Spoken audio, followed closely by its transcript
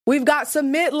We've got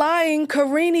Sumit lying,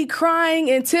 Karini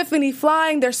crying, and Tiffany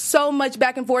flying. There's so much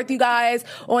back and forth, you guys,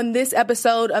 on this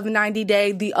episode of 90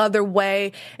 Day The Other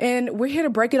Way. And we're here to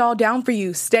break it all down for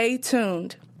you. Stay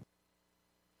tuned.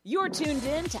 You're tuned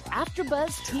in to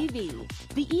AfterBuzz TV,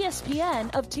 the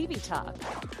ESPN of TV talk.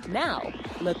 Now,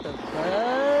 let the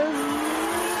buzz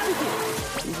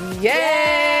begin.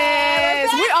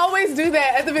 Yes! We always do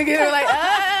that at the beginning. We're like,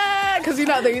 because you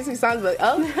know, there used to be songs like,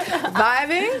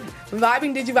 vibing.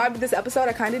 Did you vibe with this episode?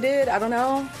 I kind of did. I don't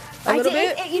know. A little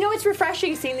bit. It's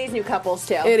refreshing seeing these new couples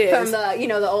too. It is. From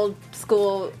the old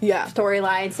school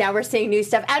storylines. Now we're seeing new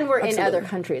stuff, and we're in other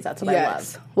countries. That's what I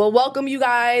love. Well, welcome you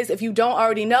guys. If you don't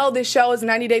already know, this show is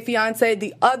 90 Day Fiancé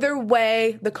The Other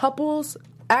Way. The couples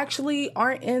actually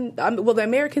aren't in, the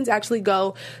Americans actually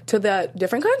go to the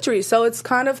different countries. So it's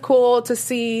kind of cool to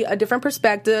see a different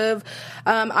perspective.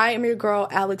 I am your girl,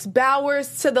 Alex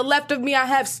Bowers. To the left of me, I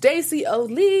have Stacey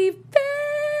Olives.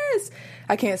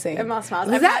 I can't sing. Okay,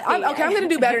 I'm going to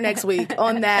do better next week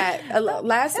on that.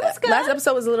 Last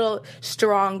episode was a little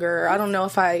stronger. I don't know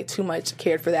if I too much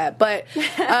cared for that. But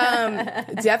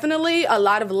definitely a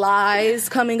lot of lies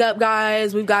coming up,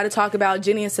 guys. We've got to talk about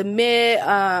Jenny and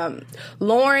Sumit,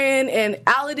 Lauren and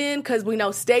Aladdin, because we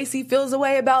know Stacey feels a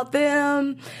way about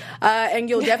them. And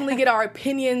you'll definitely get our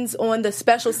opinions on the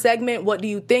special segment. What do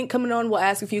you think coming on? We'll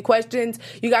ask a few questions.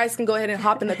 You guys can go ahead and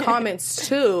hop in the comments,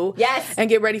 too. Yes. And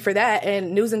get ready for that. And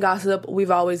news and gossip,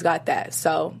 we've always got that.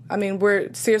 So, I mean,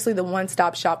 we're seriously the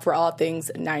one-stop shop for all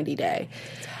things 90 Day.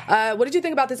 What did you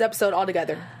think about this episode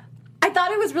altogether? I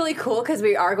thought it was really cool because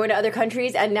we are going to other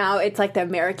countries, and now it's like the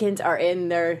Americans are in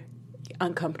their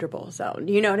uncomfortable zone.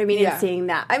 You know what I mean? Yeah. And seeing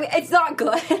that. I mean, it's not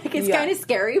good. It's kind of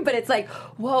scary, but it's like,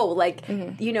 whoa,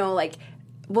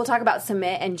 we'll talk about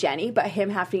Sumit and Jenny, but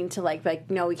him having to like,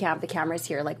 no, we can't have the cameras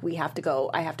here. Like, I have to go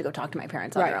talk to my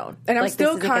parents on their own. And I'm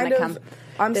still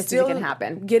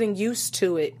getting used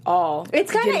to it all.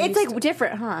 It's like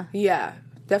different, huh? Yeah.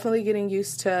 Definitely getting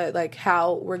used to like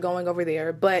how we're going over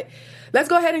there. But let's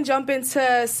go ahead and jump into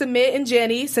Sumit and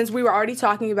Jenny since we were already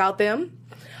talking about them.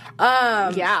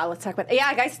 Let's talk about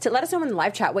guys, let us know in the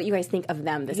live chat what you guys think of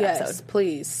them this episode. Yes,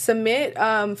 please.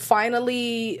 Sumit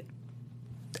finally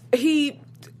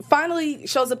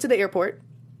shows up to the airport.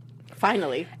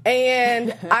 Finally.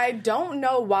 And I don't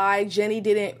know why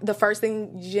the first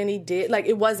thing Jenny did, like,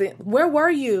 it wasn't, where were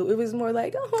you? It was more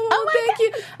like, thank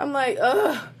you. I'm like,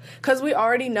 ugh. Because we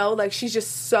already know, like, she's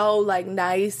just so, like,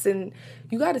 nice, and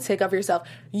you got to take care of yourself.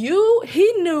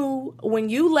 He knew when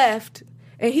you left,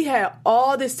 and he had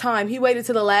all this time. He waited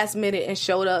to the last minute and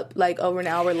showed up like over an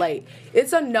hour late.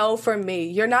 It's a no for me.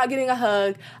 You're not getting a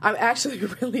hug. I'm actually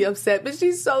really upset, but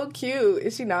she's so cute.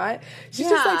 Is she not? She's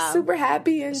just like super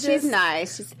happy and she's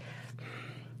nice.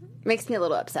 Makes me a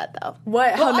little upset though.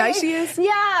 What? How nice she is?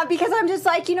 Yeah, because I'm just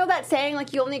like, that saying,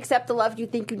 like, you only accept the love you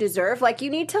think you deserve. Like, you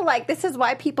need to, like, this is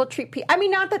why people treat people. I mean,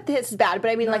 not that this is bad,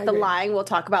 but I mean, no, like, the lying we'll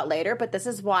talk about later, but this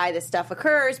is why this stuff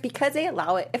occurs because they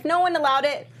allow it. If no one allowed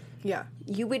it, yeah,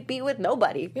 you would be with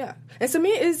nobody. Yeah. And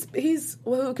Sumit he's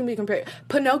who can be compared?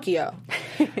 Pinocchio.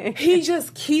 He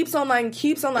just keeps on lying.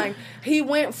 He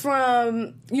went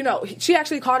from, she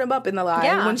actually caught him up in the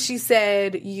lie when she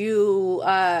said,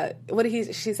 what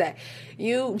did she say?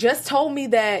 You just told me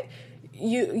that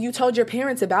you told your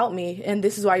parents about me and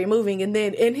this is why you're moving. And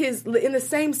then in the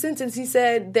same sentence, he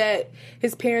said that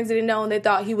his parents didn't know and they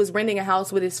thought he was renting a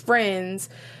house with his friends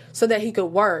so that he could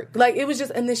work. Like, it was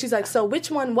just, and then she's like, so which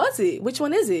one was it? Which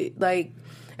one is it? Like,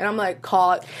 and I'm like,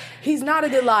 caught. He's not a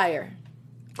good liar.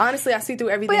 Honestly, I see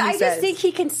through everything he says. But I just think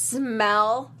he can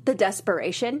smell the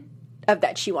desperation of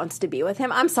that she wants to be with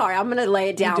him. I'm sorry, I'm going to lay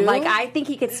it down. Like, I think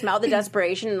he can smell the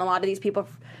desperation, and a lot of these people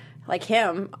like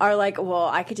him are like, well,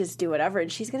 I could just do whatever, and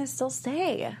she's going to still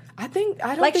stay. I don't think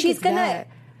she's going to.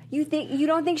 You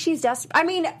don't think she's desperate? I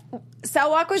mean,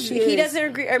 Selwak doesn't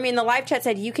agree. I mean, the live chat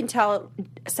said you can tell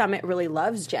Sumit really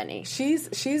loves Jenny.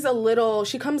 She's a little.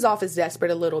 She comes off as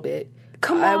desperate a little bit.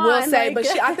 I will say, but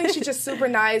I think she's just super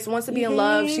nice. Wants to be in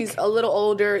love. She's a little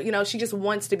older. She just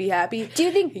wants to be happy. Do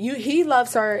you think he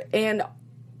loves her? And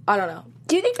I don't know.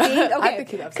 Do you think dating? Okay, I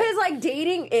think he loves her. Because like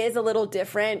dating is a little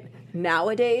different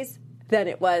nowadays than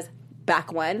it was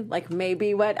back when, like,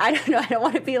 maybe what, I don't know, I don't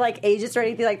want to be like ageist or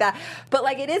anything like that, but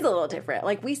like it is a little different.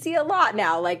 Like, we see a lot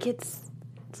now, like it's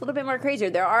a little bit more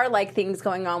crazier. There are like things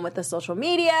going on with the social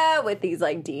media, with these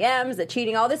like DMs, the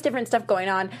cheating, all this different stuff going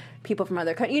on. People from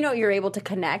other countries, you're able to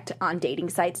connect on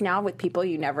dating sites now with people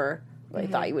you never really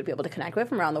thought you would be able to connect with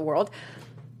from around the world.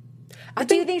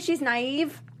 Do you think she's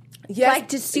naive? Yes. Like,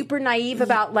 just super naive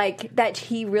about, like, that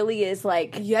he really is,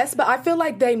 like... Yes, but I feel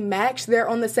like they match. They're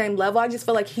on the same level. I just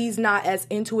feel like he's not as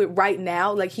into it right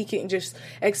now. Like, he can't just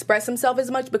express himself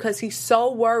as much because he's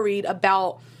so worried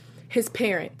about his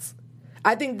parents.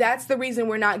 I think that's the reason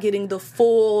we're not getting the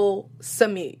full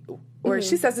Sumit. Or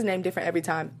she says his name different every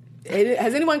time.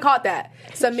 Has anyone caught that?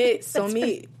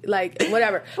 Sumit, like,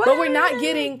 whatever. But we're not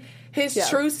getting his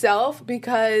true self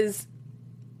because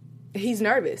he's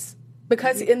nervous.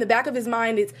 Because in the back of his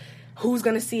mind, it's who's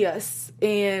going to see us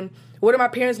and what are my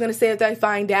parents going to say if they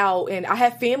find out? And I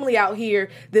have family out here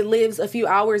that lives a few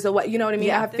hours away. You know what I mean?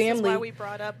 Yeah, I have this family. is why we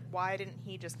brought up why didn't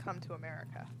he just come to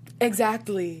America?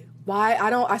 Exactly. Why?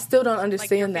 I still don't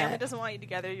understand your family that. doesn't want you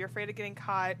together. You're afraid of getting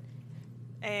caught,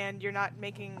 and you're not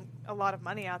making a lot of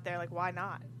money out there. Like, why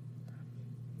not?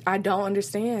 I don't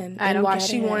understand. I don't and why get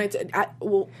she it. wanted to. I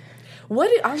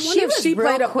wonder She if was she real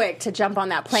played up. quick to jump on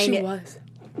that plane. She was.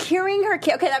 Hearing her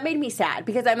kid, okay, that made me sad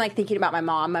because I'm like thinking about my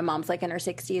mom. My mom's like in her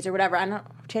 60s or whatever. I don't.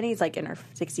 Jenny's like in her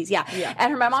 60s, yeah.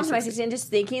 And my mom's in my 60s, and just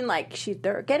thinking like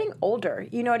they're getting older.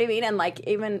 You know what I mean? And like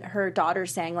even her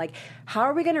daughter's saying like, how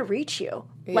are we going to reach you?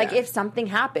 Yeah. Like if something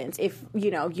happens, if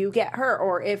you get hurt,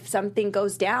 or if something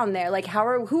goes down there, like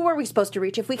who are we supposed to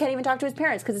reach if we can't even talk to his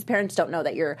parents because his parents don't know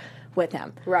that you're with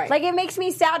him? Right. Like it makes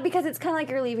me sad because it's kind of like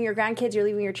you're leaving your grandkids, you're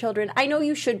leaving your children. I know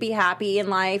you should be happy in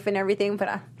life and everything,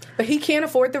 but he can't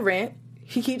afford the rent.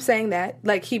 He keeps saying that.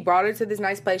 Like, he brought her to this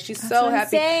nice place. She's so what I'm happy.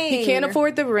 saying. He can't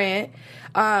afford the rent.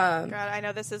 God, I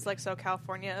know this is like so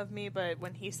California of me, but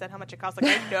when he said how much it costs,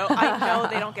 like I know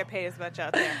they don't get paid as much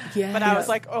out there. Yeah. But I was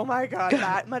like, oh my God,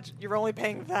 that much? You're only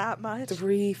paying that much?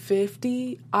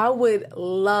 $350. I would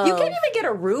love. you can't even get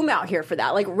a room out here for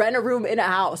that. Like rent a room in a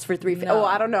house for $350. No. Oh,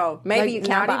 I don't know. Maybe Like, you can,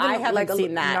 not but even, I haven't like,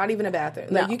 seen that. Not even a bathroom.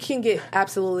 No. Like, you can get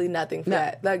absolutely nothing for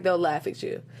that. Like, they'll laugh at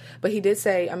you. But he did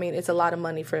say, I mean, it's a lot of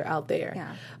money for out there.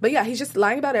 Yeah. But yeah, he's just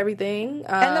lying about everything.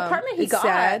 And the apartment he it's got,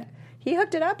 sad. he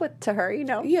hooked it up to her,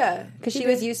 Yeah. because he she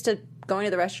was did. used to going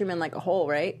to the restroom in like a hole,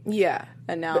 right? Yeah.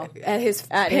 And now at his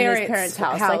in his parents'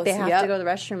 house. Like they have yep. to go to the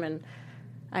restroom, and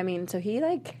I mean, so he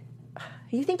like.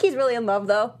 You think he's really in love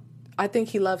though? I think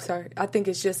he loves her. I think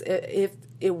it's just if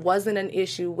it wasn't an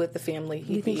issue with the family,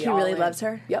 he'd You think be he all really in. loves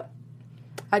her? Yep.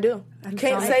 I do.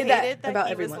 Can't I say hated that about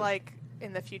he everyone. was like,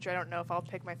 in the future, I don't know if I'll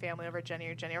pick my family over Jenny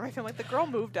or Jenny over my family. Like, the girl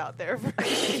moved out there. That's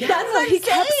what he I'm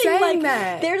kept saying like,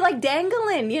 that. They're like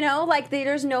dangling, like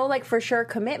there's no like for sure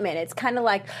commitment. It's kind of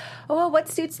like, oh, what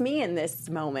suits me in this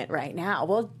moment right now?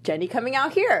 Well, Jenny coming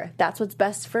out here. That's what's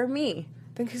best for me.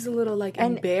 I think he's a little like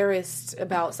embarrassed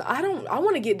about. So I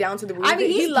want to get down to the root. I mean,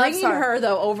 he he's loves bringing her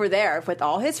though over there with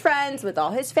all his friends, with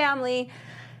all his family.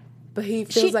 but he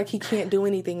feels like he can't do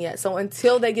anything yet. So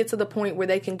until they get to the point where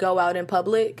they can go out in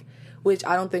public, which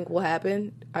I don't think will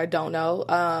happen. I don't know.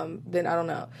 Then I don't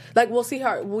know. Like, we'll see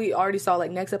her. We already saw,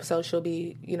 like, next episode she'll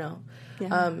be,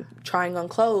 trying on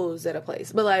clothes at a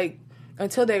place. But, like,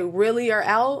 until they really are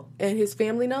out and his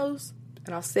family knows,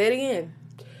 and I'll say it again,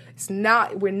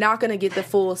 we're not going to get the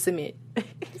full Sumit at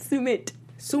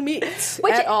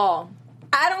all.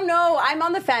 I don't know. I'm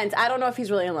on the fence. I don't know if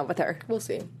he's really in love with her. We'll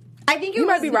see. I think You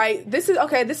might be right. This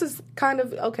is kind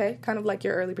of like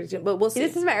your early prediction, but we'll see.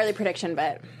 This is my early prediction,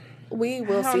 but We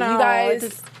will I see. don't You know.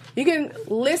 guys, you can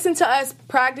listen to us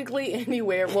practically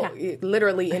anywhere. Well,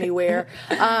 literally anywhere.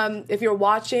 If you're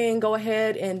watching, go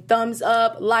ahead and thumbs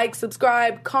up, like,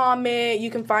 subscribe, comment.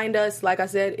 You can find us, like I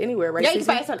said, anywhere, right? yeah, you can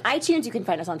Susie? find us on iTunes. You can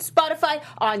find us on Spotify,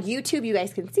 on YouTube. You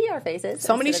guys can see our faces.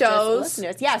 So many instead of just shows. listen to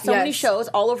us. Yeah, so many Yes. shows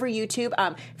all over YouTube.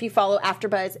 If you follow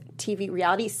AfterBuzz TV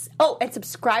Reality, and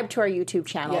subscribe to our YouTube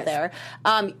channel Yes. there.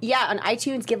 On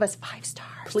iTunes, give us 5 stars.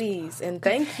 Please, and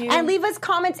thank you. And leave us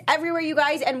comments everywhere, you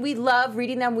guys, and we love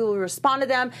reading them. We will respond to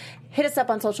them. Hit us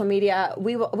up on social media.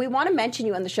 We want to mention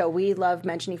you on the show. We love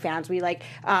mentioning fans. We like,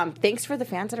 thanks for the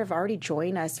fans that have already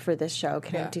joined us for this show.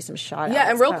 Can I do some shout-outs? Yeah,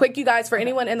 and real quick, you guys, for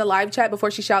anyone in the live chat,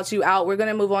 before she shouts you out, we're going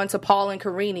to move on to Paul and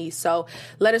Karini. So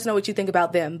let us know what you think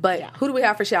about them. But who do we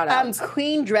have for shout-outs?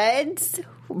 Queen Dreads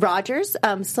Rogers,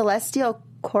 Celestial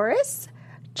Chorus,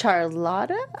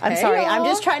 Charlotta. I'm sorry. I'm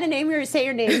just trying to say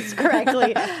your names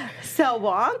correctly. So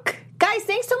Wonk. Guys,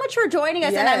 thanks so much for joining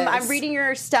us. Yes. And I'm reading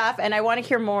your stuff, and I want to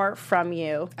hear more from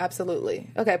you. Absolutely.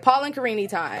 Okay, Paul and Karini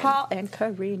time. Paul and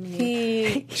Karini.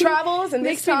 He travels, and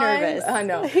Makes this me time, nervous. I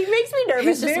know He makes me nervous.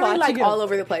 He's just very watching like him. all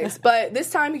over the place, but this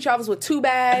time he travels with 2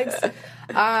 bags.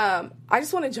 I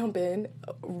just want to jump in.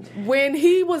 When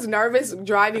he was nervous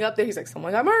driving up there, he's like,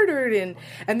 "Someone got murdered," and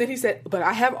then he said, "But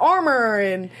I have armor,"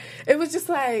 and it was just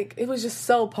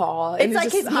so Paul. And It's like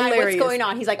just his mind, what's hilarious. going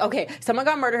on? He's like, okay, someone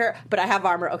got murdered here, but I have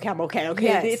armor. Okay, I'm okay.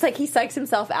 Yes. It's like he psychs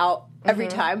himself out every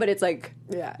time, but it's like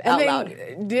out loud.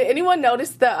 Did anyone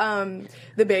notice the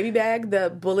baby bag, the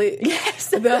bullet?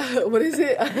 Yes. What is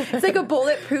it? It's like a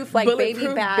bulletproof baby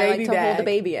bag, like to hold the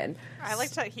baby in. I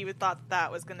liked how he thought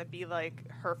that was going to be like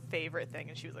her favorite thing,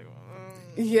 and she was like,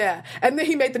 Yeah, and then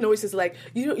he made the noises like,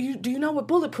 do you know what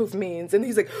bulletproof means? And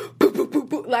he's like, boop, boop, boop,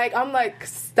 boop. Like, I'm like,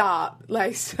 stop.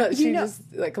 Like, just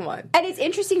like, come on. And it's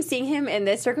interesting seeing him in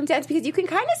this circumstance because you can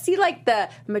kind of see like the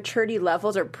maturity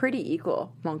levels are pretty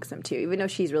equal amongst them too, even though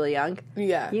she's really young.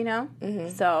 Yeah,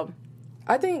 So.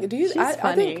 I think.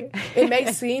 I think it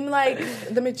may seem like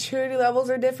the maturity levels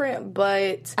are different,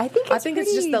 but I think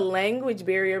it's just the language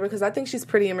barrier because I think she's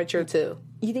pretty immature too.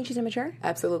 You think she's immature?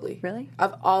 Absolutely. Really?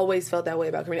 I've always felt that way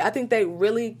about Karina. I think they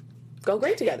really go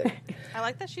great together. I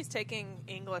like that she's taking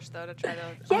English though to try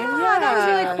to. That was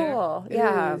really cool.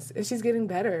 Yeah, and she's getting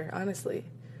better. Honestly,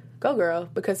 go girl,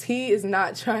 because he is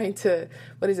not trying to.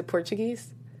 What is it?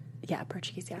 Portuguese. Yeah,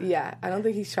 Portuguese, Yeah, I don't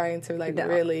think he's trying to,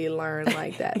 really learn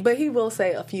like that. But he will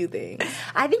say a few things.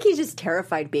 I think he's just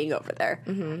terrified being over there.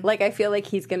 Mm-hmm. Like, I feel like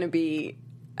he's going to be,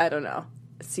 I don't know,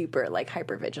 super,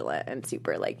 hyper-vigilant and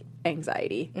super,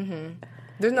 anxiety. Mm-hmm.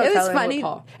 There's no telling funny. with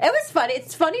Paul. It was funny.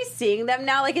 It's funny seeing them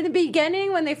now. Like, in the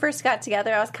beginning, when they first got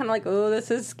together, I was kind of like, oh, this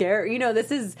is scary.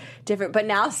 This is different. But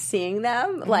now seeing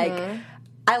them,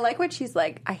 I like when she's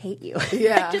like, I hate you.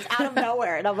 Yeah. Just out of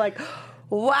nowhere. And I'm like...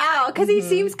 Wow, because he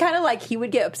seems kind of like he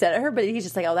would get upset at her, but he's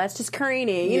just like, oh, that's just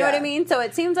Karine. You know what I mean? So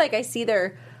it seems like I see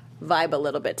their vibe a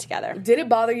little bit together. Did it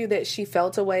bother you that she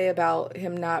felt a way about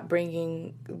him not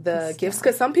bringing the gifts?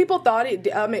 Because some people thought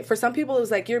for some people it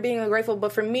was like, you're being ungrateful,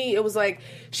 but for me, it was like,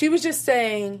 she was just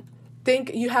saying,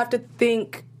 you have to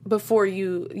think before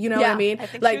you know what I mean? I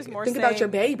think she was more think about your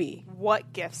baby.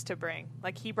 What gifts to bring.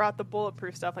 Like, he brought the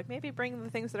bulletproof stuff. Like, maybe bring the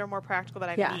things that are more practical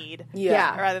that I need.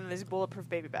 Yeah. Rather than this bulletproof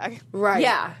baby bag. Right.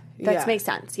 Yeah. That makes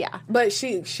sense. Yeah. But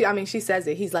she says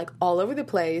it. He's, all over the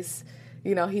place.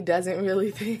 He doesn't really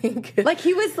think.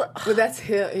 He was... But that's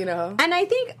him, And I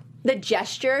think the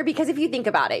gesture, because if you think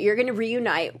about it, you're going to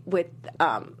reunite with,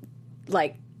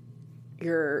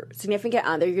 your significant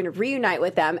other, you're going to reunite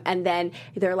with them, and then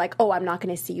they're like, oh, I'm not going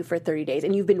to see you for 30 days.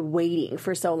 And you've been waiting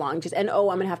for so long. I'm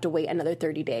going to have to wait another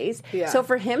 30 days. Yeah. So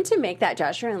for him to make that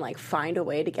gesture and, find a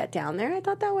way to get down there, I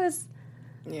thought that was...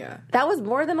 Yeah. That was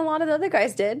more than a lot of the other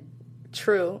guys did.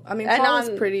 True. I mean, Paul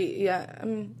was pretty... Yeah. I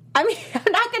mean, I'm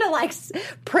not going to,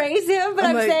 praise him, but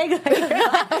I'm saying... but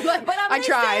I'm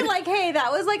saying, hey,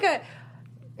 that was,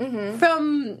 a...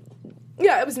 From...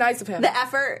 Yeah, it was nice of him. The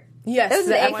effort... Yes, it was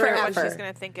I wonder what she's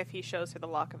going to think if he shows her the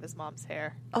lock of his mom's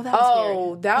hair. Oh, that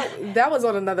was weird. that was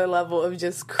on another level of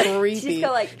just creepy. He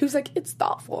was like, it's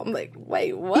thoughtful. I'm like,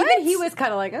 wait, what? Even he was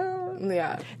kind of like, oh.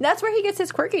 Yeah. That's where he gets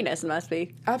his quirkiness, must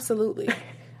be. Absolutely.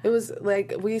 It was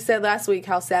like we said last week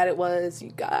how sad it was,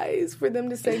 you guys, for them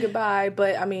to say goodbye.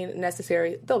 But, I mean,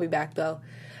 necessary. They'll be back, though.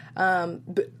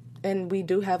 And we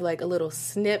do have a little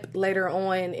snip later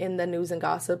on in the news and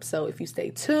gossip. So if you stay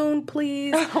tuned,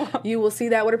 please, you will see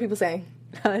that. What are people saying?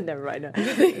 Never mind.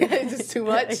 It's just too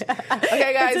much.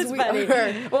 Okay, guys.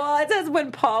 Funny. Well, it says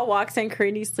when Paul walks in,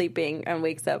 Karine's sleeping and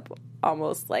wakes up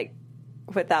almost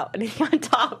without anything on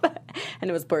top, and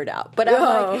it was blurred out. But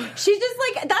I'm she's just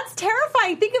that's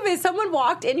terrifying. Think of it. Someone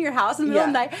walked in your house in the middle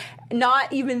of the night,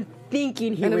 not even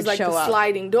thinking he would show up. And it was the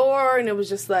sliding door, and it was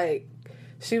just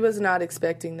she was not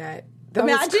expecting that. That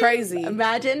was crazy.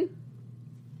 Imagine.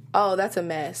 Oh, that's a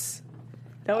mess.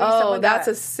 That's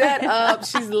a setup.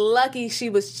 She's lucky she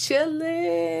was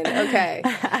chilling. Okay. I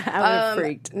would have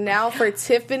freaked. Now for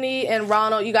Tiffany and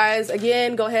Ronald. You guys,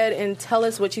 again, go ahead and tell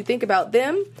us what you think about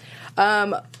them.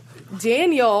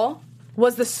 Daniel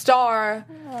was the star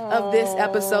of this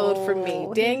episode for me.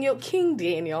 King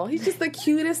Daniel. He's just the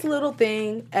cutest little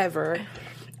thing ever.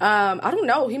 I don't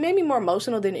know. He made me more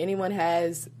emotional than anyone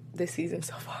has this season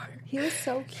so far. He was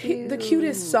so cute. The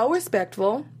cutest, so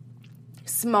respectful,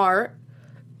 smart,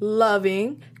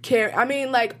 loving, caring. I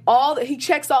mean, he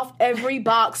checks off every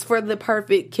box for the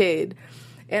perfect kid.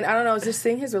 And I don't know, just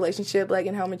seeing his relationship,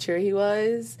 and how mature he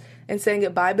was and saying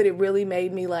goodbye, but it really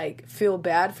made me, feel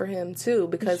bad for him, too,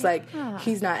 because,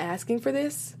 he's not asking for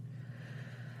this.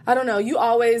 I don't know. You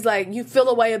always, you feel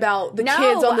a way about the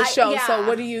kids on the show, so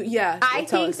what do you, I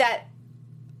think that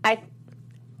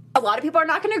a lot of people are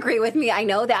not going to agree with me. I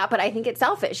know that, but I think it's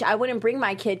selfish. I wouldn't bring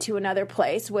my kid to another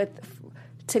place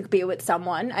to be with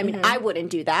someone. I mean, I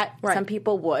wouldn't do that. Right. Some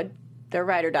people would. They're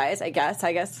ride or dies, I guess.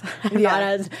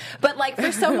 But,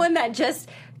 for someone that just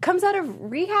comes out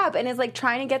of rehab and is,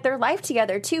 trying to get their life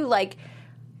together, too,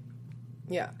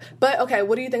 Yeah. But, okay,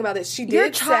 what do you think about this? She did your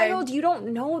child, you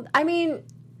don't know. I mean,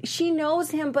 she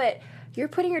knows him, but you're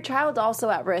putting your child also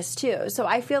at risk too. So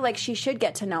I feel like she should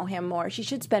get to know him more. She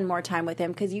should spend more time with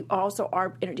him because you also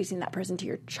are introducing that person to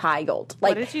your child.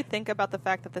 Like, what did you think about the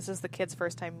fact that this is the kid's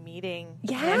first time meeting?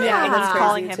 Yeah. him Yeah, and that's he's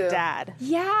calling crazy, him too. Dad.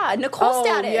 Yeah, Nicole Oh,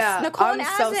 status. yeah. Nicole I'm and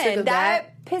so sick Asin. of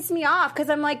That pissed me off because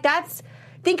I'm like,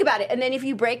 think about it. And then if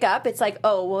you break up, it's like,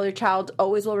 oh, well, your child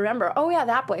always will remember. Oh, yeah,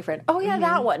 that boyfriend. Oh, yeah,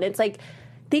 that one. It's like,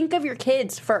 think of your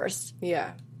kids first.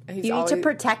 Yeah. And he's You need always, to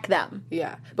protect them.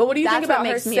 Yeah. But what do you That's think about what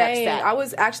her makes me saying, upset. I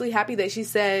was actually happy that she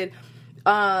said,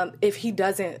 if he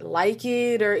doesn't like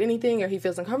it or anything, or he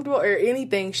feels uncomfortable or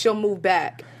anything, she'll move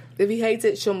back. If he hates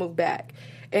it, she'll move back.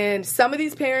 And some of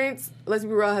these parents, let's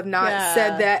be real, have not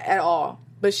said that at all.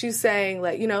 But she's saying,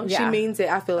 like, she means it,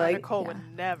 I feel like. Nicole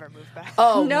would never move back.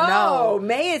 Oh, No, no.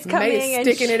 May is coming May's and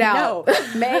sticking it out. No,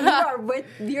 May,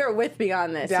 you're with me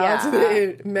on this. Down to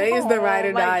the May is the ride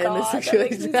or die in this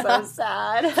situation. That makes me so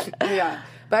sad. Yeah.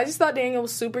 But I just thought Daniel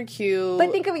was super cute.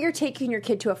 But think of it, you're taking your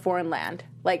kid to a foreign land.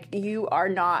 Like, you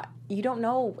don't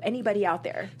know anybody out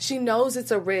there. She knows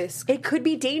it's a risk. It could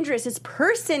be dangerous. This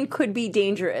person could be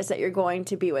dangerous that you're going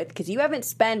to be with because you haven't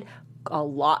spent a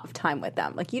lot of time with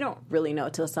them. Like, you don't really know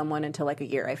someone until like a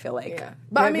year, I feel like. Yeah.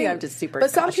 But Maybe I'm just super But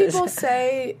some cautious. people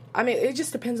say, it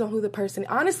just depends on who the person.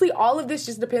 Honestly, all of this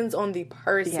just depends on the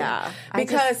person. Yeah.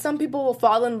 Because some people will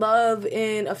fall in love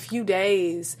in a few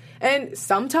days. And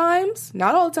sometimes,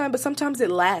 not all the time, but sometimes it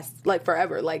lasts like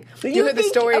forever. Like, you hear the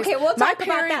stories. Okay, we'll my talk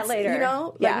parents, about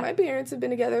that later. My parents have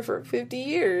been together for 50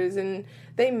 years and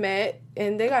they met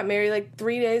and they got married like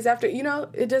 3 days after.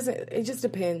 It just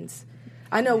depends.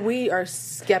 I know we are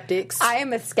skeptics. I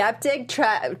am a skeptic.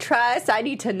 Trust. I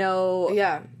need to know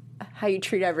how you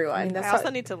treat everyone. I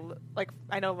also need to,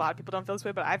 I know a lot of people don't feel this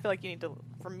way, but I feel like you need to,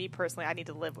 for me personally, I need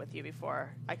to live with you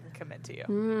before I can commit to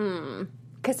you.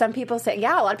 Because some people say, a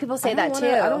lot of people say that too.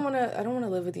 I don't want to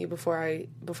live with you before I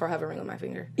have a ring on my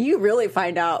finger. You really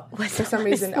find out what For some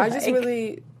reason. I just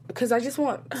really, because I just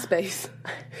want space.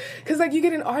 Because you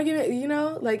get an argument,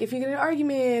 if you get an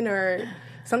argument or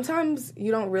sometimes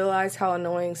you don't realize how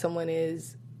annoying someone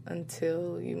is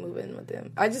until you move in with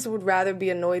them. I just would rather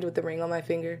be annoyed with the ring on my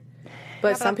finger.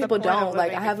 But some people don't. I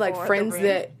have friends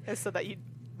that is so that you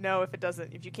know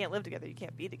if you can't live together, you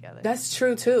can't be together. That's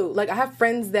true too. I have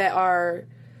friends that are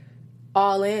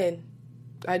all in.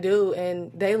 I do,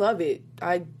 and they love it.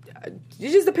 It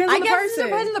just depends on the person. It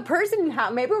depends on the person. How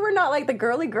maybe we're not the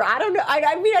girly girl. I don't know. I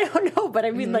don't know. But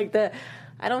I mean,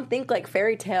 I don't think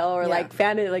fairy tale or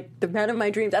fantasy, the man of my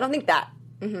dreams. I don't think that.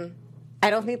 Mm-hmm. I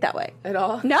don't think that way at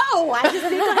all. No, I just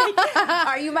think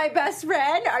are you my best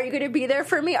friend? Are you going to be there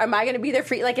for me? Am I going to be there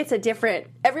for you? It's a different.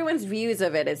 Everyone's views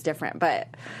of it is different, but.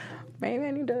 Maybe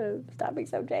I need to stop being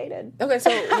so jaded. Okay,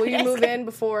 so will you move in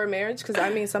before marriage?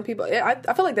 Because, some people... I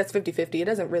feel like that's 50-50. It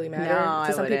doesn't really matter.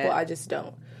 To some people, I just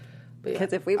don't.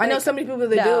 Because if we... I know so many people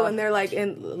that do, and they're,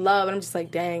 in love, and I'm just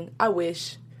like, dang, I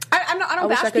wish. I don't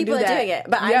bash people that doing it,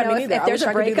 but I know if there's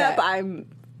a breakup, I'm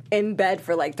in bed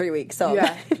for, 3 weeks, so...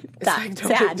 Yeah.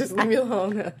 sad. Just leave me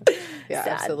alone. Yeah,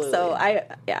 sad. absolutely. So,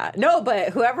 No, but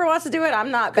whoever wants to do it, I'm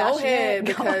not bashing Go ahead,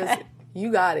 because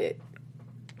you got it.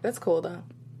 That's cool, though.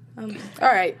 All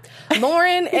right.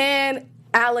 Lauren and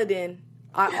Aladdin.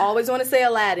 I always want to say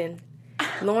Aladdin.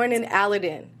 Lauren and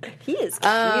Aladdin. He is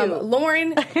cute.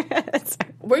 Lauren,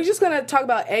 we're just going to talk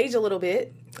about age a little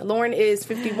bit. Lauren is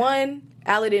 51.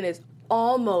 Aladdin is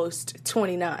almost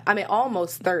 29.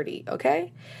 Almost 30,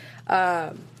 okay?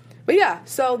 But yeah,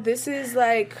 so this is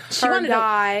her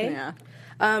guy.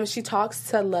 She talks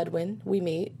to Ludwig. We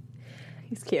meet.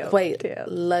 He's cute. Wait,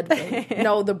 Ludwig.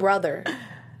 No, the brother.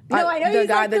 No, I know the he's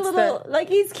guy the little,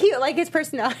 he's cute, his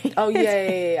personality. Oh,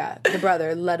 yeah. The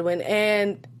brother, Ludwig.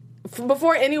 And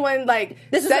before anyone,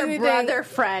 this is her brother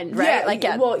friend, right?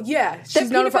 Yeah. She's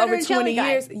known him for over 20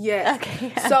 years. Yeah.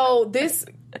 Okay. Yeah. So this...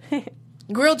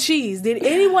 Grilled cheese. Did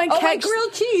anyone catch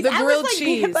grilled cheese? The grilled cheese.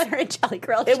 Peanut butter and jelly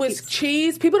grilled cheese. It was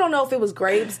cheese. People don't know if it was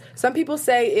grapes. Some people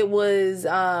say it was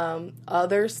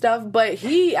other stuff, but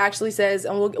he actually says,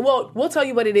 and we'll tell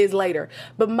you what it is later.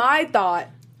 But my thought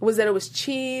was that it was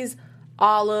cheese,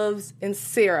 olives, and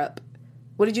syrup.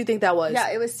 What did you think that was?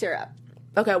 Yeah, it was syrup.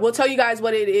 Okay, we'll tell you guys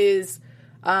what it is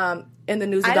in the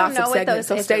news and gossip segment.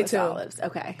 So stay tuned. Olives.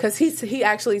 Okay, because he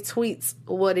actually tweets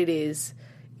what it is.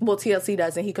 Well, TLC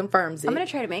does, and he confirms it. I'm going to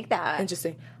try to make that.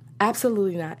 Interesting.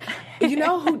 Absolutely not. You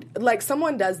know who,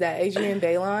 someone does that, Adrienne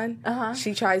Bailon. Uh-huh.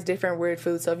 She tries different weird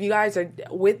foods. So if you guys are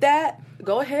with that,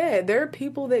 go ahead. There are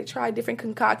people that try different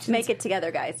concoctions. Make it together,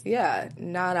 guys. Yeah,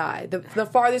 not I. The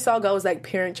farthest I'll go is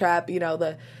Parent Trap,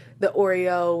 the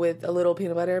Oreo with a little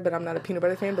peanut butter, but I'm not a peanut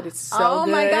butter fan, but it's so good. Oh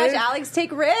my gosh, Alex,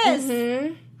 take risks.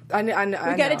 Mm-hmm. I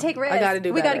we got to take risks. I got to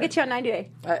do better. We got to get you on 90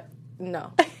 Day.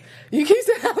 No. You keep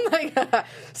saying, I'm like,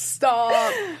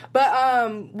 stop.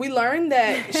 But we learned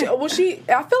that, I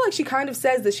feel like she kind of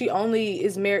says that she only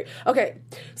is married. Okay,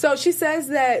 so she says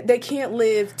that they can't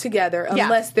live together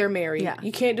unless they're married. Yeah.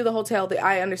 You can't do the hotel thing.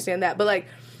 I understand that. But, like,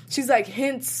 she's like,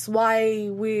 hence why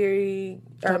we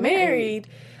are married.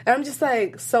 And I'm just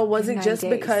like, so was it just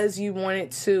because you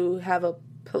wanted to have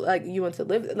you want to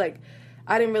live, like,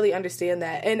 I didn't really understand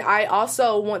that. And I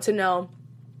also want to know,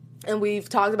 and we've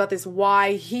talked about this,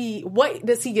 what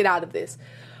does he get out of this?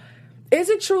 Is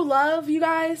it true love, you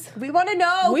guys? We want to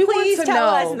know. Please tell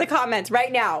us in the comments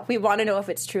right now. We want to know if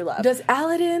it's true love. Does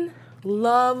Aladdin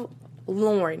love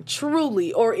Lauren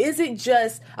truly? Or is it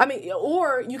just,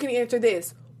 or you can answer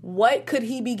this. What could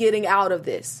he be getting out of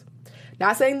this?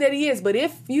 Not saying that he is, but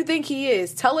if you think he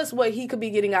is, tell us what he could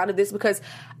be getting out of this, because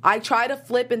I try to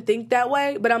flip and think that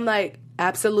way, but I'm like,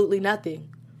 absolutely nothing.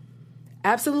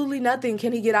 Absolutely nothing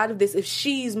can he get out of this if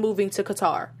she's moving to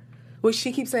Qatar. Which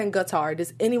she keeps saying Qatar.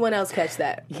 Does anyone else catch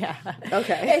that? Yeah.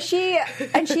 Okay.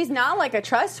 And she's not like a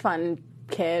trust fund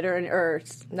kid or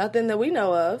nothing that we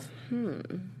know of.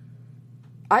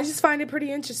 I just find it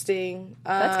pretty interesting.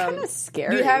 That's kind of scary.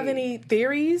 Do you have any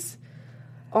theories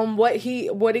on what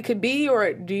it could be,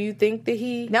 or do you think that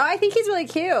he... No, I think he's really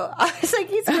cute. I was like,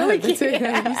 he's really cute. He's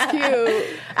cute.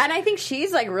 And I think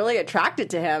she's, like, really attracted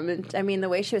to him. And, I mean, the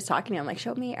way she was talking to him, like,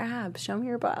 show me your abs, show me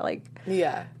your butt. Like,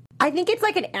 yeah. I think it's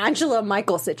like an Angela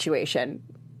Michael situation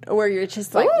where you're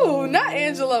just like... Ooh, not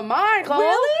Angela Michael.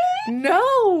 Really?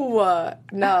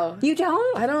 No. You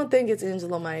don't? I don't think it's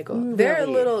Angela Michael.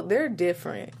 Really? They're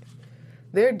different.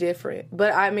 They're different.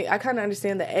 But, I kind of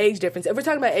understand the age difference. If we're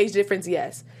talking about age difference,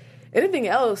 yes. Anything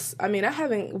else, we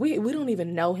don't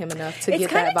even know him enough to get that vibe.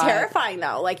 It's kind of terrifying,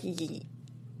 though. Like,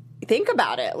 think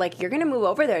about it. Like, you're going to move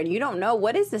over there, and you don't know,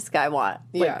 what does this guy want?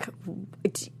 Yeah.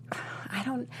 Like, I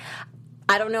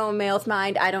don't know a male's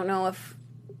mind. I don't know if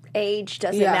age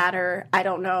doesn't matter. I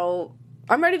don't know.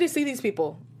 I'm ready to see these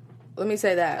people. Let me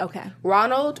say that. Okay.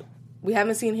 Ronald, we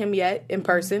haven't seen him yet in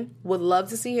person. Would love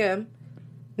to see him.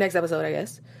 Next episode, I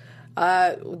guess.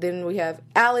 Then we have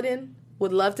Aladdin.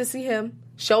 Would love to see him.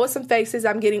 Show us some faces.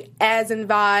 I'm getting Asin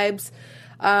vibes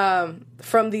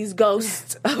from these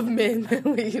ghosts of men.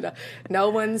 No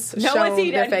one's shown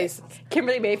their faces.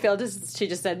 Kimberly Mayfield, she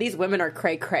just said, these women are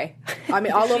cray-cray.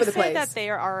 All over the place. Did she say that they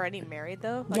are already married,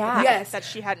 though? Like, yeah. Yes. That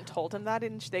she hadn't told him that,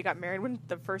 and they got married when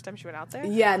the first time she went out there?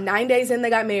 Yeah, 9 days in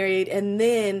they got married, and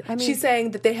then she's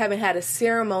saying that they haven't had a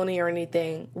ceremony or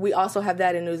anything. We also have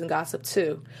that in News and Gossip,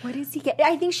 too. What does he get?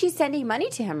 I think she's sending money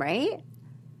to him, right?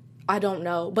 I don't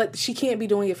know, but she can't be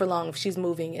doing it for long if she's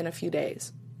moving in a few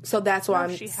days. So that's why I'm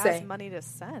saying. She has money to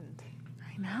send.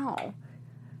 I know.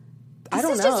 I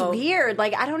don't know. This is just weird.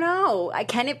 Like, I don't know.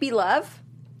 Can it be love?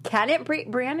 Can it,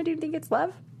 Brianna, do you think it's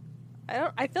love?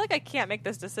 I feel like I can't make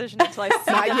this decision until I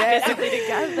see them physically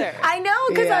together. I know,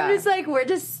 because I'm just like,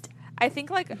 I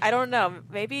think, like, I don't know.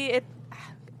 Maybe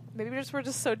we're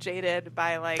just so jaded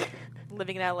by, like,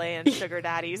 living in LA and sugar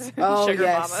daddies and sugar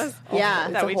mamas.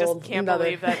 Yeah. That we just can't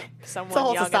believe that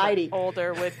someone young society. and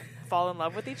older would fall in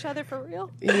love with each other for real.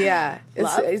 Yeah.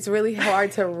 It's really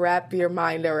hard to wrap your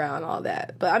mind around all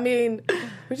that. But,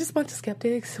 we're just a bunch of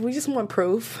skeptics. We just want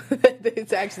proof that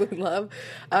it's actually love.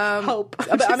 Hope.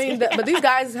 But these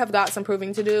guys have got some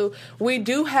proving to do. We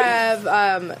do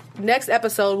have, next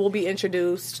episode, we'll be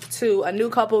introduced to a new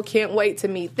couple. Can't wait to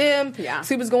meet them. Yeah.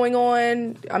 See what's going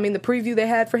on. The preview they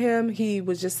had for him, he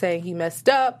was just saying he messed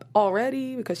up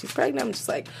already because she's pregnant. I'm just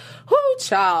like, whoo,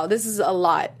 child, this is a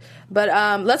lot.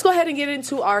 But let's go ahead and get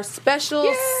into our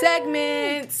special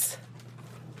segments.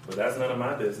 Well, that's none of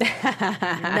my business.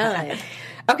 None.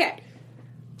 Okay.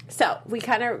 So, we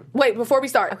kind of... Wait, before we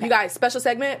start, you guys, special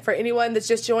segment for anyone that's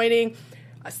just joining.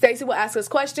 Stacey will ask us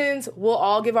questions. We'll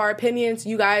all give our opinions.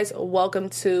 You guys are welcome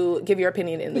to give your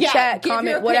opinion in the chat,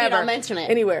 comment, whatever. I'll mention it.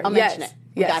 Anywhere. I'll mention it.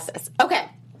 We got this. Okay.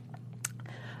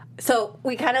 So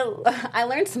I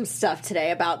learned some stuff today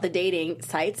about the dating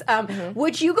sites.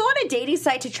 Would you go on a dating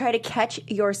site to try to catch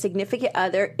your significant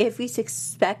other if you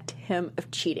suspect him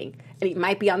of cheating? And he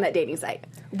might be on that dating site.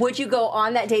 Would you go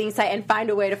on that dating site and find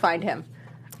a way to find him?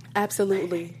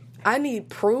 Absolutely. I need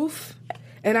proof.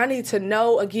 And I need to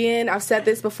know, again, I've said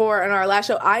this before in our last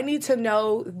show, I need to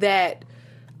know that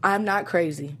I'm not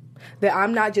crazy. That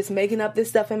I'm not just making up this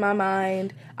stuff in my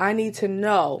mind. I need to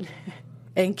know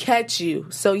and catch you.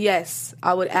 So, yes,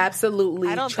 I would absolutely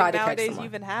try to catch someone. I don't think nowadays you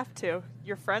even have to.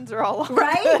 Your friends are all over.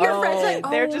 Right? Your friends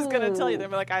are they're just going to tell you. They're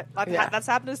like, that's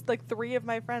happened to, like, 3 of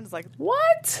my friends. Like,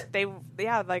 what? They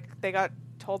got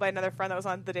told by another friend that was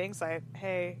on the dating site,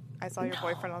 hey, I saw your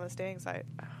boyfriend on this dating site.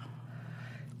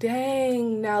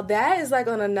 Dang. Now, that is, like,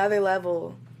 on another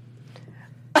level.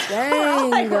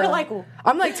 Dang. We're like,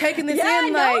 I'm like taking this Yeah,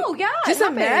 in. I Like, know. Yeah, it just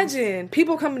happens. imagine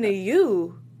people coming to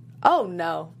you. Oh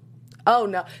no. Oh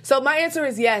no. So my answer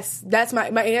is yes. That's my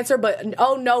answer, but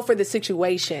oh no for the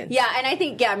situation. yeah, and I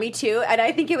think, yeah, me too. And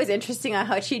I think it was interesting on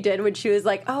how she did when she was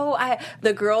like,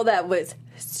 the girl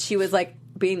she was like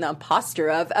being the imposter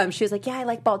of, she was like, yeah, I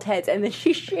like bald heads. And then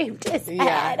she shaved his head.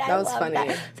 that I was love funny.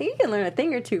 That. So you can learn a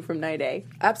thing or two from Night A.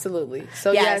 Absolutely.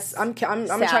 So Yes. yes, I'm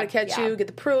gonna try to catch yeah. you, get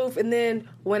the proof, and then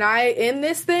when I end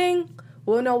this thing,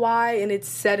 we'll know why, and it's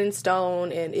set in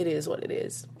stone, and it is what it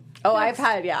is. Oh, I've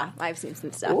seen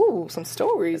some stuff. Ooh, some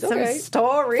stories. Some Okay.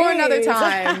 stories. For another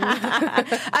time.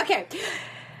 Okay.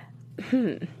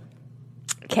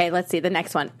 Okay, let's see the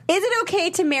next one. Is it okay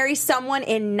to marry someone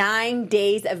in 9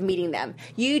 days of meeting them?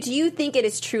 Do you think it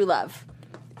is true love?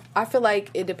 I feel like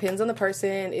it depends on the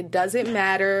person. It doesn't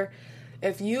matter.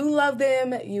 If you love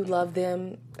them, you love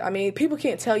them. I mean, people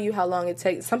can't tell you how long it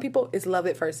takes. Some people, it's love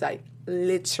at first sight.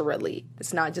 Literally.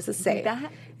 It's not just a saying.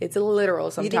 that? It's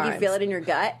literal sometimes. You think you feel it in your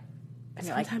gut? And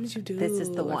you're like, Sometimes you do. This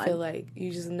is the one. I feel like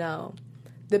you just know.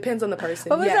 Depends on the person.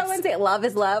 What was yes. that one say? Love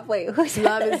is love? Wait, who said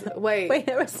Love that? is- wait. Wait,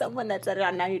 there was someone that said it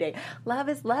on 90 Day. Love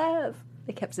is love.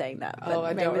 They kept saying that. But Oh,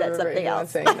 I maybe don't that's remember something anyone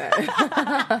else. saying that.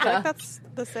 I feel like that's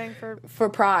the saying For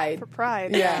pride. for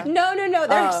pride. Yeah. No.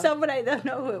 There's someone, I don't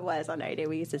know who it was on 90 Day.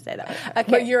 We used to say that.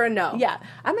 Okay. But you're a no. Yeah,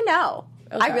 I'm a no.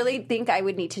 I Okay. really think I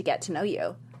would need to get to know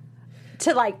you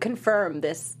to like confirm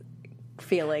this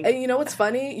feeling. And you know what's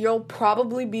funny? You'll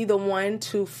probably be the one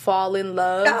to fall in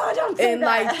love Oh, don't say in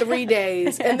that. like 3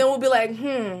 days. And then we'll be like,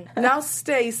 now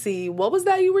Stacy, what was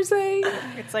that you were saying?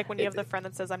 It's like when you have the friend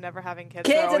that says, I'm never having kids.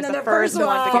 Kids, They're always and then the the first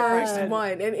one to get one. First pregnant.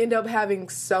 one. And end up having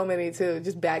so many too,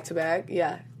 just back to back.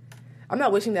 Yeah. I'm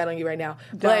not wishing that on you right now.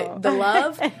 But the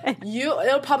love,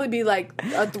 it'll probably be like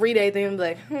a 3-day thing. I'm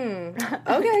like,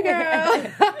 okay,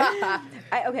 girl.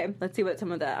 Okay, let's see what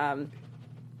some of the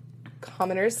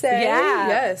Commoners say. Yeah.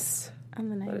 Yes. I'm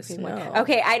the Let us nice one. know.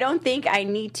 Okay, I don't think I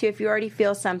need to if you already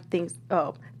feel something.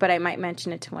 Oh, but I might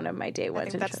mention it to one of my day I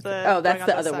ones. think that's and the. trust it. Oh, that's going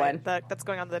the on other site. one. That's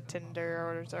going on the Tinder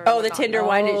or Oh, the whatnot. Tinder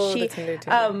one. Oh, She, the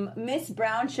Tinder. Miss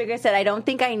Brown Sugar said, I don't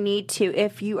think I need to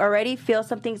if you already feel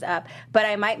something's up, but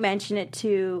I might mention it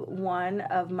to one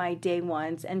of my day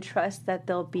ones and trust that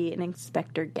they'll be an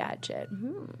Inspector Gadget.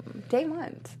 Day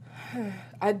ones.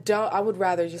 I would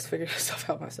rather just figure yourself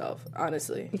out myself,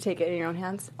 honestly. You take it in your own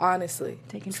hands? Honestly.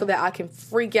 Take control. So that I can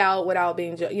freak out without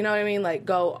being, you know what I mean? Like,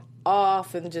 go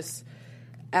off and just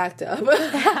act up.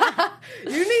 You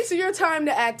need your time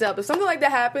to act up. If something like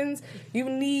that happens, you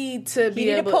need to be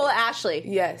You need able to pull Ashley.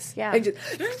 Yes. Yeah. And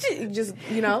just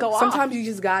Go off. sometimes you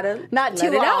just gotta Not let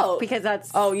too it off out. because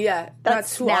that's Oh, yeah.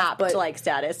 that's not too off, snapped but like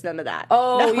status. None of that.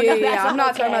 Oh, No, yeah. that's I'm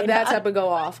not talking okay. about that No. type of go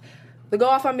off. The go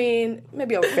off, I mean,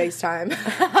 maybe over FaceTime.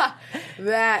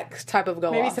 That type of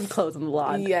go Maybe off. some clothes on the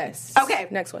lawn. Yes. Okay.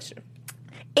 Next question.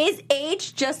 Is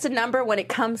age just a number when it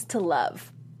comes to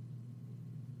love?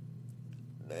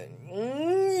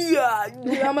 Yeah,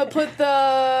 I'm gonna put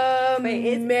the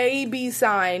maybe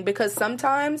sign because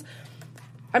sometimes,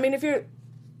 I mean, if you're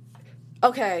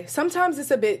okay, sometimes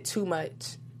it's a bit too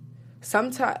much.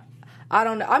 Sometimes I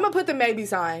don't know. I'm gonna put the maybe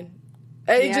sign.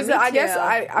 It Yeah, just, me I guess, too.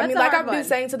 I That's mean, a like hard I've been one.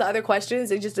 saying to the other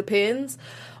questions, it just depends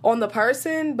on the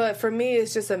person. But for me,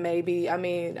 it's just a maybe. I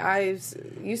mean,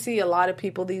 you see a lot of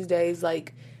people these days,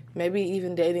 like maybe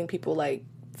even dating people like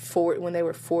when they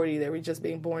were 40, they were just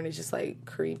being born. It's just like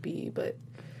creepy. But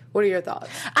what are your thoughts?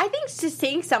 I think just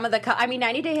seeing some of the,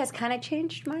 90 Day has kind of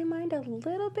changed my mind a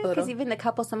little bit because even the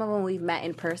couple, some of them we've met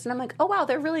in person, I'm like, oh wow,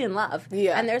 they're really in love.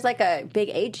 Yeah. And there's like a big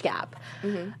age gap.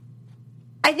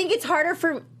 I think it's harder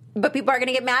but people are going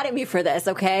to get mad at me for this,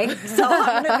 okay? So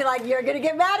I'm going to be like, you're going to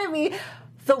get mad at me.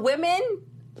 The women,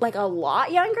 like a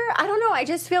lot younger, I don't know. I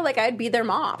just feel like I'd be their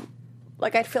mom.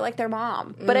 Like I'd feel like their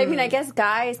mom. But I mean, I guess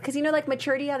guys, because like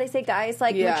maturity, how they say guys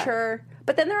like mature.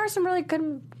 But then there are some really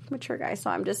good mature guys,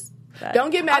 so I'm just... Don't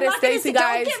get mad I'm at not gonna Stacey, say-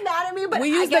 guys. Don't get mad at me, but we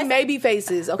I use guess the maybe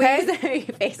faces, okay? we use the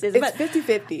maybe faces. It's but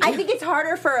 50-50. I think it's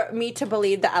harder for me to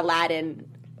believe that Aladdin.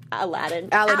 Aladdin.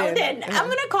 I'm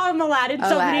going to call him Aladdin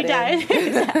so many times.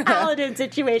 Aladdin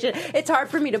situation. It's hard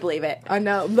for me to believe it. I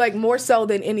know, like more so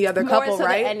than any other couple, more so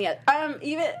right? Than any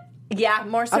other. Yeah,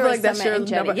 more so I feel like than that's your and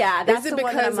Jenny. number. Yeah, that's Is it the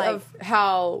one that because I'm like, of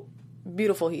how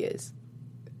beautiful he is?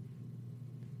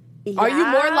 Are you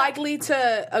more likely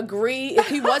to agree if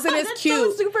he wasn't as That's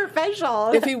cute? so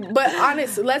superficial. But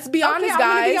honest, let's be honest, I'm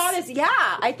guys. gonna be honest. Yeah,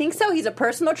 I think so. He's a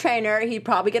personal trainer. He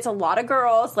probably gets a lot of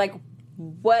girls. Like,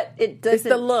 what it does. It's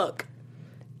the look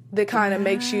that kind of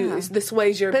makes you, that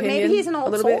sways your But opinion. maybe he's an a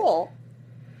old little bit. soul.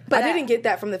 I didn't get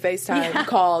that from the FaceTime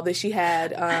call that she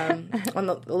had on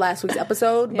the last week's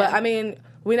episode. But I mean,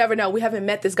 we never know. We haven't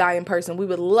met this guy in person. We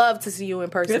would love to see you in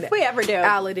person. If we ever do.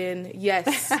 Aladdin,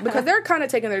 yes. Because they're kind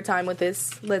of taking their time with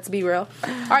this. Let's be real.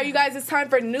 All right, you guys, it's time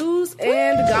for news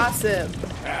and gossip.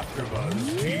 AfterBuzz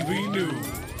TV News.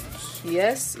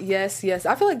 Yes.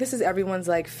 I feel like this is everyone's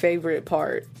like favorite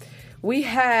part. We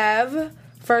have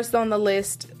first on the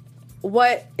list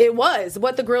what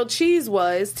the grilled cheese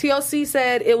was. TLC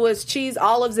said it was cheese,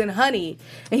 olives, and honey.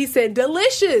 And he said,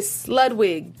 delicious,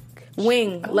 Ludwig.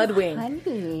 Ludwig.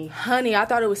 Honey, I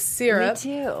thought it was syrup. Me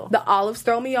too. The olives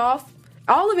throw me off.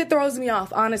 All of it throws me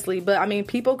off, honestly. But, I mean,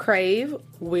 people crave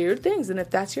weird things. And if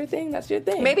that's your thing, that's your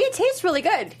thing. Maybe it tastes really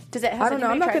good. Does it? I don't know.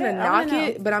 I'm not going to knock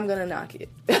it, but I'm going to knock it.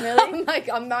 Really? I'm not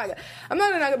going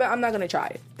to knock it, but I'm not going to try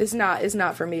it. It's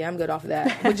not for me. I'm good off of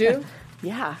that. Would you?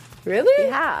 Yeah. Really?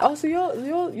 Yeah. Oh, so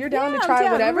you're down to try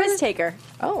whatever? I'm a risk taker.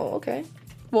 Oh, okay.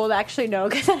 Well, actually, no,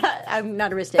 because I'm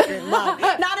not a risk taker in love.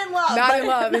 Not in love. Not in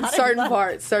love. In certain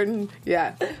parts.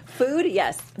 Yeah. Food,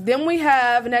 yes. Then we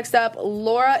have, next up,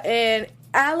 Laura and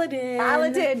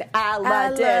Aladdin.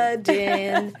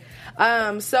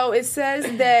 So it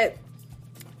says that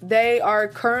they are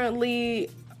currently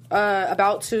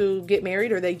about to get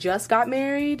married, or they just got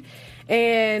married.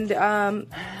 And,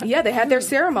 they had their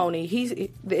ceremony.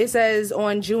 It says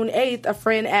on June 8th, a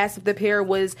friend asked if the pair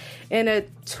was in a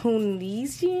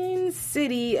Tunisian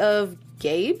city of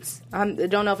Gabes. I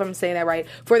don't know if I'm saying that right.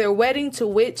 For their wedding, to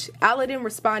which Aladdin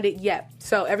responded, yep.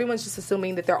 So everyone's just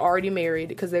assuming that they're already married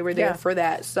because they were there for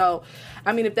that. So,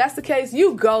 I mean, if that's the case,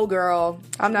 you go, girl.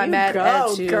 I'm not mad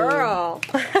at you. Girl.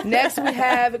 Next, we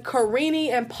have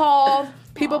Karine and Paul.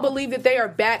 People believe that they are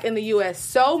back in the U.S.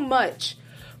 so much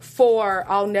for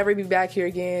I'll never be back here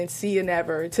again, see you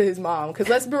never, to his mom. Because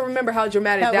let's remember how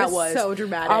dramatic that was. So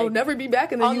dramatic. I'll never be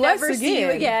back in the U.S. again. I'll never see you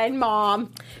again,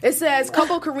 Mom. It says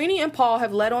couple Karine and Paul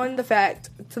have led on to the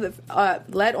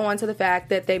fact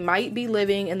that they might be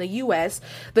living in the U.S.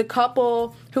 The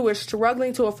couple, who is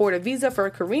struggling to afford a visa for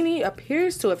Karine,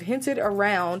 appears to have hinted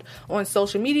around on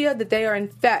social media that they are in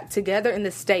fact together in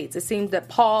the States. It seems that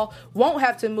Paul won't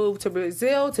have to move to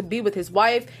Brazil to be with his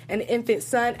wife and infant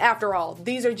son. After all,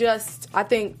 these are just, I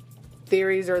think,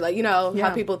 theories, or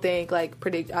how people think,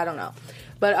 predict. I don't know.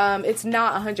 But it's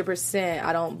not 100%,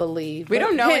 I don't believe. We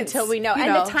don't know until we know.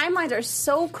 And the timelines are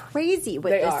so crazy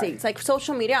with these things. Like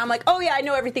social media, I'm like, oh yeah, I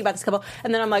know everything about this couple.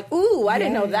 And then I'm like, ooh, I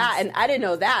didn't know that, and I didn't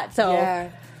know that. So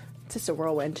it's just a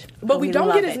whirlwind. But we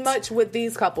don't get as much with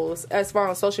these couples as far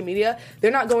on social media.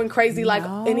 They're not going crazy like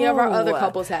any of our other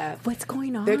couples have. What's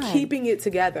going on? They're keeping it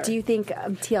together. Do you think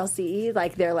TLC,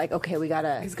 they're like, okay, we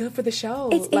gotta... It's good for the show.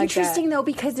 It's interesting, though,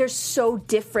 because they're so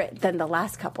different than the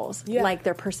last couples. Yeah. Like,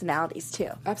 their personalities,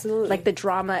 too. Absolutely. Like, the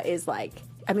drama is like...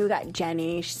 I mean, we got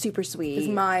Jenny, she's super sweet. It's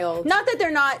mild. Not that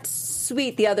they're not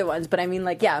sweet, the other ones, but I mean,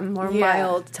 more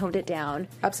mild, toned it down.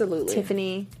 Absolutely.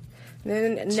 Tiffany...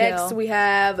 Then next we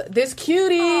have this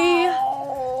cutie.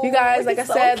 You guys, like I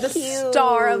said, the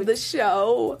star of the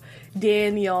show,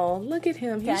 Daniel. Look at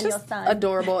him. He's just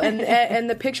adorable. And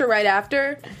the picture right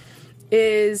after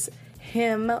is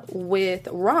him with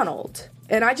Ronald.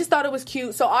 And I just thought it was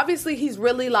cute. So obviously he's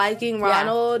really liking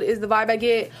Ronald is the vibe I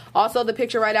get. Also the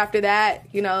picture right after that,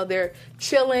 they're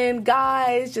chilling,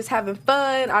 guys, just having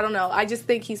fun. I don't know. I just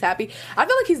think he's happy. I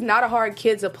feel like he's not a hard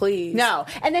kid to please. No.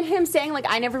 And then him saying,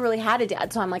 I never really had a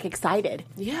dad, so I'm, excited.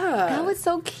 Yeah. That was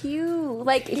so cute.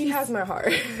 He has my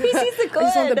heart. He sees the good. I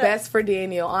just want the best for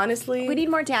Daniel, honestly. We need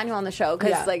more Daniel on the show,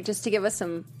 because, just to give us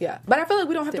some... Yeah. But I feel like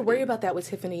we don't have to worry about that with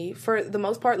Tiffany. For the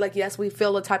most part, yes, we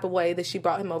feel a type of way that she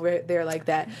brought him over there like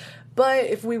that. But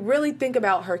if we really think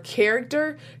about her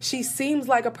character, she seems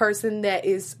like a person that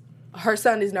is... Her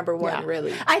son is number one,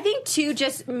 really. I think, too,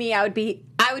 just me, I would be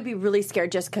really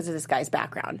scared just because of this guy's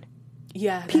background.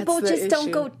 Yeah, people just don't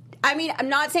go... I mean, I'm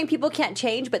not saying people can't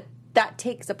change, but that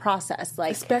takes a process.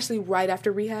 Especially right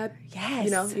after rehab.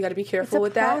 Yes. You got to be careful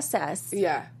with that. It's a process.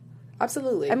 Yeah,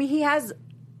 absolutely. I mean, he has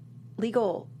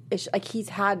legal issues. He's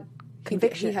had...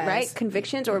 Convictions, right?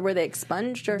 Convictions, or were they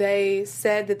expunged? Or they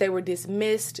said that they were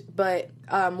dismissed, but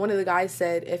one of the guys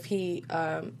said if he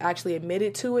actually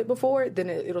admitted to it before, then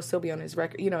it'll still be on his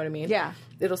record. You know what I mean? Yeah.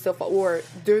 It'll still, or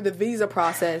through the visa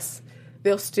process,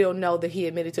 they'll still know that he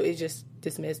admitted to it. It's just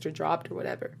dismissed or dropped or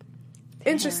whatever.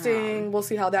 Interesting. We'll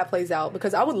see how that plays out,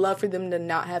 because I would love for them to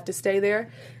not have to stay there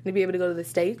and to be able to go to the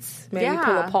States. Maybe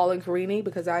pull a Paul and Karine,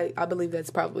 because I believe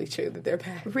that's probably true that they're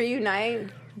back.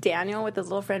 Reunite Daniel with his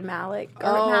little friend Malik.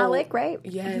 Malik, right?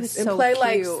 Yes. And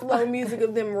play slow music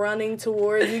of them running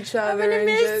towards each other. I'm gonna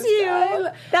miss you.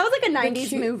 That was like a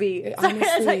 90s movie.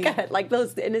 Honestly. like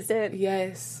those innocent.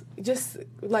 Yes. Just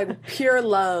pure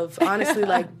love. Honestly,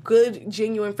 good,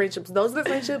 genuine friendships. Those are the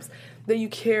friendships that you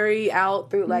carry out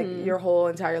through like your whole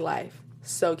entire life.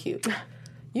 So cute.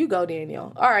 You go,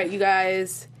 Daniel. All right, you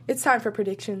guys. It's time for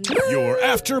predictions. Your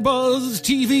AfterBuzz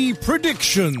TV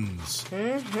predictions.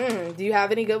 Do you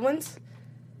have any good ones?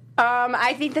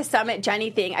 I think the Summit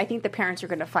Jenny thing, I think the parents are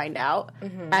going to find out,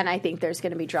 and I think there's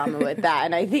going to be drama with that,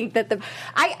 and I think that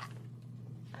I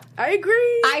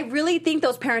agree. I really think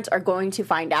those parents are going to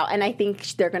find out, and I think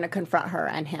they're going to confront her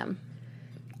and him.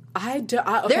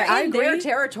 They're in their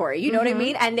territory, you know what I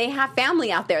mean? And they have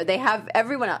family out there. They have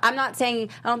everyone else. I'm not saying,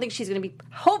 I don't think she's going to be,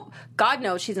 God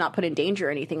knows she's not put in danger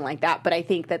or anything like that, but I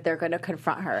think that they're going to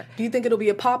confront her. Do you think it'll be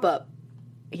a pop-up?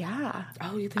 Yeah.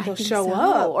 Oh, you think they'll show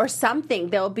up? Or something.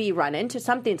 They'll be run into.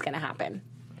 Something's going to happen.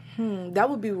 That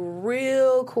would be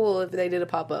real cool if they did a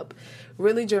pop-up.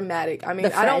 Really dramatic. I mean,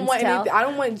 I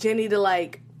don't want Jenny to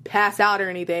like pass out or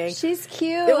anything. She's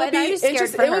cute. It would and I'm just scared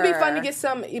for it would be her. fun to get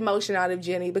some emotion out of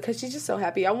Jenny because she's just so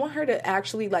happy. I want her to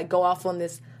actually like go off on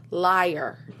this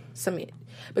liar, Summit,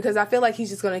 because I feel like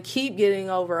he's just going to keep getting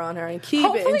over on her and keep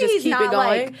it and just keep it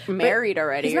going. Like, married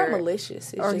already. He's not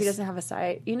malicious. Or he doesn't have a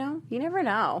side. You know, you never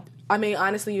know. I mean,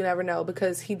 honestly, you never know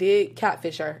because he did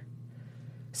catfish her.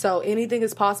 So anything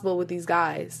is possible with these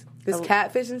guys. This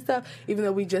catfish and stuff, even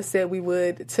though we just said we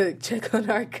would to check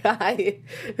on our guy.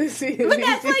 See, but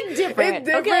that's like different. It's different.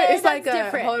 Okay, it's like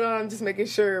different. Hold on, I'm just making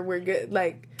sure we're good.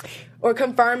 Like, or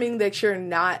confirming that you're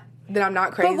not, that I'm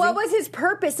not crazy. But what was his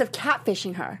purpose of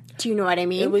catfishing her? Do you know what I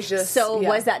mean? It was just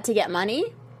was that to get money?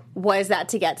 Was that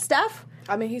to get stuff?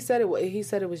 I mean, he said it. He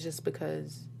said it was just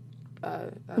because.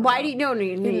 Why do you know?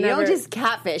 You don't just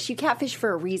catfish. You catfish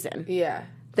for a reason. Yeah.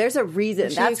 There's a reason.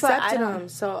 She That's why accepted him.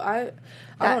 So I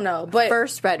don't know. But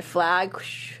first red flag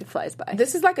flies by.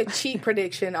 This is like a cheat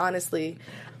prediction, honestly.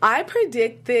 I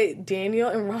predict that Daniel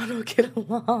and Ronald get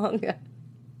along.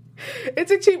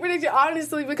 It's a cheat prediction,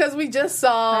 honestly, because we just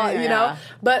saw, you know.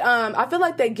 But I feel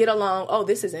like they get along. Oh,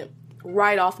 this isn't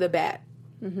right off the bat.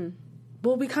 Mm-hmm.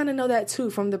 Well, we kind of know that too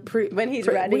from the when he's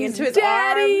running into his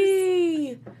daddy.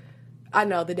 Arms. I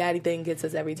know, the daddy thing gets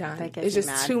us every time. It's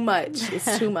just too much.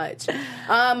 It's too much.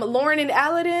 Lauren and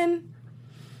Aladdin,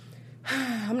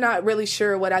 I'm not really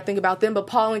sure what I think about them, but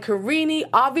Paul and Karine,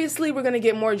 obviously we're going to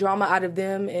get more drama out of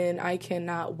them, and I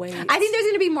cannot wait. I think there's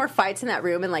going to be more fights in that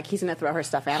room, and like he's going to throw her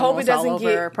stuffed animals all over. Hope it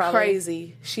doesn't get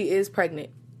crazy. She is pregnant.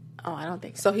 Oh, I don't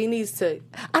think so. So he needs to.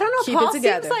 I don't know. Keep Paul it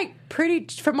together. seems like pretty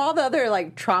from all the other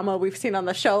like trauma we've seen on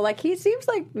the show. Like he seems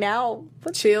like now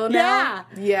chill now.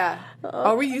 Yeah.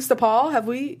 Are we used to Paul? Have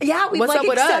we? Yeah, we've What's like up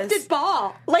with accepted us?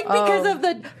 Paul. Like because of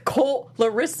the Colt,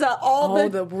 Larissa,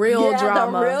 the real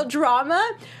drama. The real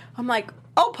drama. I'm like,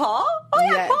 oh, Paul. Oh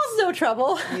yeah, yes. Paul's no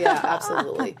trouble. Yeah,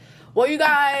 absolutely. Well, you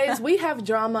guys, we have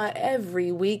drama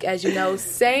every week, as you know.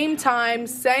 Same time,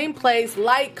 same place.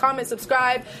 Like, comment,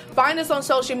 subscribe. Find us on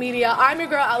social media. I'm your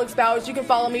girl, Alex Bowers. You can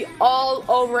follow me all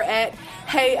over at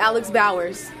Hey Alex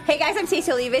Bowers. Hey guys, I'm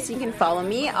Stacey Olivas. You can follow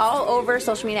me all over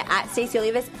social media at Stacey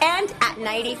Olivas and at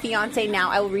 90 Fiance Now.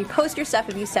 I will repost your stuff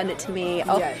if you send it to me.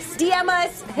 Yes. DM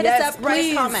us, hit us up,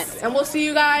 write comments. And we'll see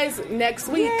you guys next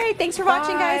week. Yay, thanks for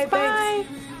watching, guys. Bye.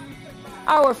 Thanks.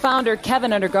 Our founder,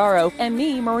 Kevin Undergaro, and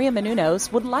me, Maria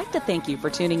Menounos, would like to thank you for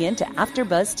tuning in to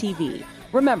AfterBuzz TV.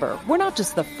 Remember, we're not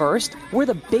just the first, we're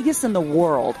the biggest in the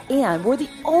world, and we're the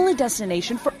only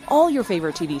destination for all your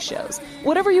favorite TV shows.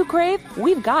 Whatever you crave,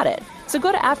 we've got it. So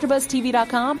go to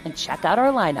AfterBuzzTV.com and check out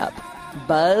our lineup.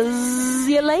 Buzz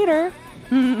you later.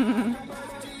 The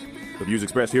views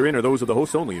expressed herein are those of the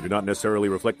hosts only and do not necessarily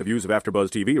reflect the views of AfterBuzz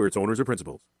TV or its owners or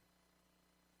principals.